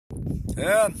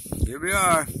Yeah, here we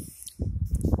are.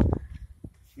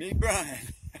 Me, Brian.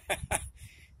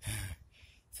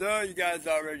 So you guys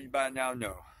already by now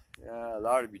know. Yeah, a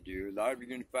lot of you do. A lot of you are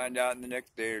going to find out in the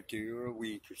next day or two or a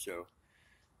week or so.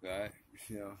 Right?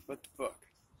 You know, what the fuck?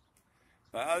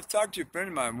 I was talking to a friend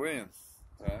of mine, William.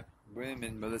 Right? William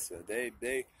and Melissa.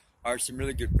 They are some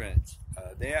really good friends.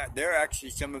 They're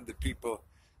actually some of the people,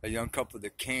 a young couple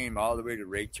that came all the way to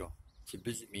Rachel to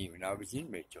visit me when I was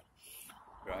in Rachel.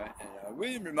 Right? And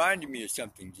William reminded me of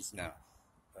something just now.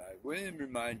 William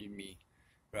reminded me,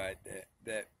 right,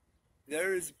 that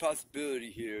there is a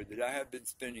possibility here that I have been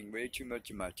spending way too much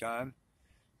of my time,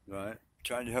 right,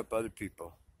 trying to help other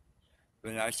people,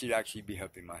 when I should actually be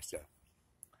helping myself.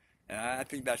 And I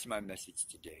think that's my message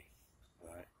today,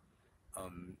 right?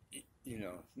 You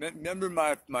know, remember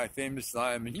my famous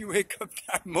line, when you wake up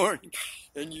that morning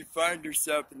and you find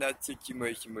yourself in that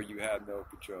situation where you have no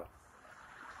control,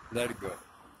 let it go.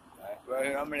 Right?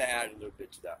 Well, I'm going to add a little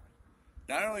bit to that.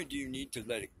 Not only do you need to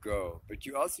let it go, but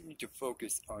you also need to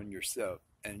focus on yourself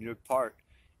and your part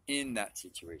in that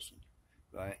situation,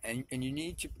 right? And you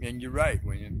need to, and you're right,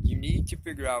 William, you need to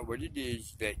figure out what it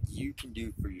is that you can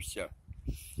do for yourself.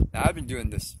 Now, I've been doing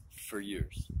this for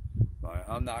years. Right?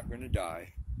 I'm not going to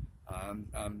die.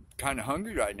 I'm kind of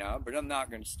hungry right now, but I'm not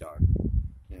going to starve. You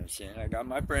know what I'm saying? I got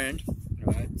my friend,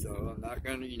 right? So I'm not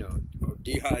going to, go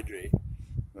dehydrate,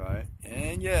 right?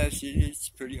 And yes, it's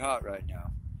pretty hot right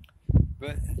now.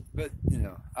 But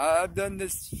I've done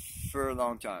this for a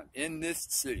long time in this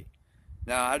city.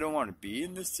 Now, I don't want to be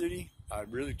in this city. I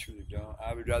really truly don't.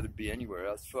 I would rather be anywhere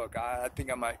else. Fuck, I think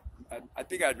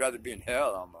I'd rather be in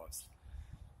hell almost,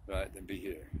 right, than be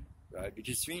here, right?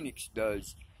 Because Phoenix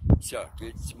does suck.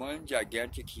 It's one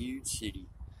gigantic, huge city,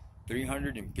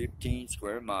 315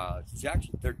 square miles. It's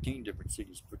actually 13 different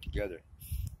cities put together,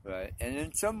 right? And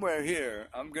then somewhere here,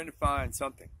 I'm going to find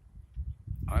something.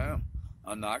 I am.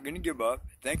 I'm not going to give up.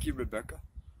 Thank you, Rebecca.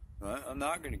 Right? I'm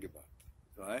not going to give up.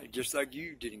 Right? Just like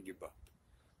you didn't give up.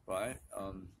 Right?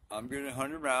 I'm going to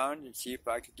hunt around and see if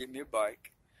I could get me a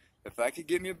bike. If I could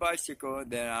get me a bicycle,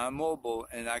 then I'm mobile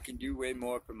and I can do way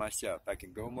more for myself. I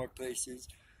can go more places.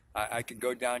 I can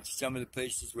go down to some of the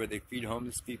places where they feed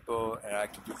homeless people and I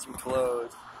can get some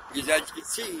clothes. Because as you can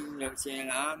see, you know what I'm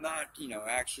saying, I'm not,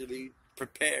 actually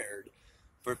prepared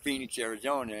for Phoenix,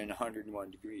 Arizona in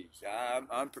 101 degrees.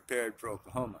 I'm prepared for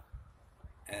Oklahoma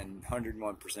and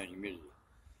 101% humidity.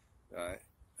 Right?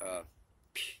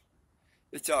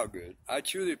 It's all good. I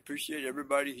truly appreciate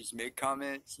everybody who's made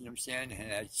comments, you know what I'm saying,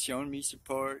 and has shown me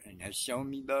support and has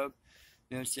shown me love.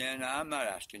 You know what I'm saying? I'm not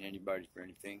asking anybody for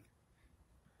anything.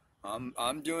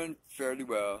 I'm doing fairly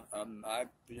well. I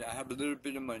have a little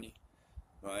bit of money.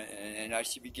 Right, and I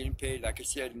should be getting paid, like I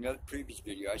said in the previous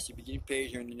video, I should be getting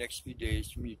paid here in the next few days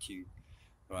from YouTube,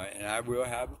 right, and I will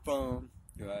have a phone,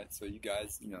 right, so you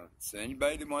guys, so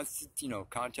anybody that wants to,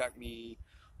 contact me,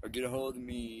 or get a hold of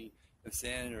me, you know what I'm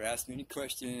saying, or ask me any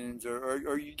questions,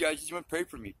 or you guys just want to pray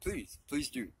for me, please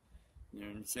do, you know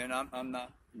what I'm saying, I'm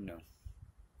not,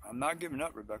 I'm not giving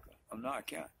up, Rebecca, I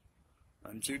can't,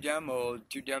 I'm too damn old,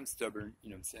 too damn stubborn,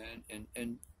 you know what I'm saying,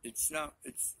 and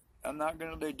I'm not going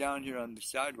to lay down here on the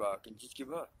sidewalk and just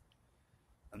give up.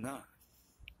 I'm not,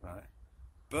 right?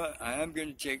 But I am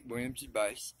going to take William's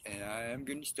advice, and I am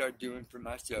going to start doing for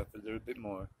myself a little bit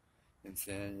more. And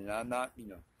saying, and I'm not,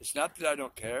 it's not that I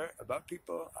don't care about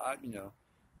people.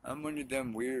 I'm one of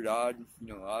them weird, odd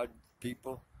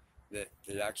people that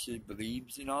actually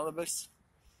believes in all of us,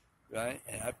 right?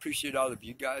 And I appreciate all of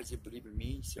you guys that believe in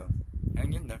me, so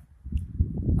hang in there.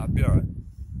 I'll be all right.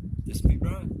 Just me,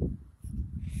 Brian.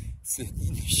 Sitting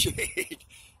in the shade,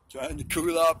 trying to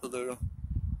cool off a little.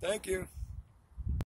 Thank you.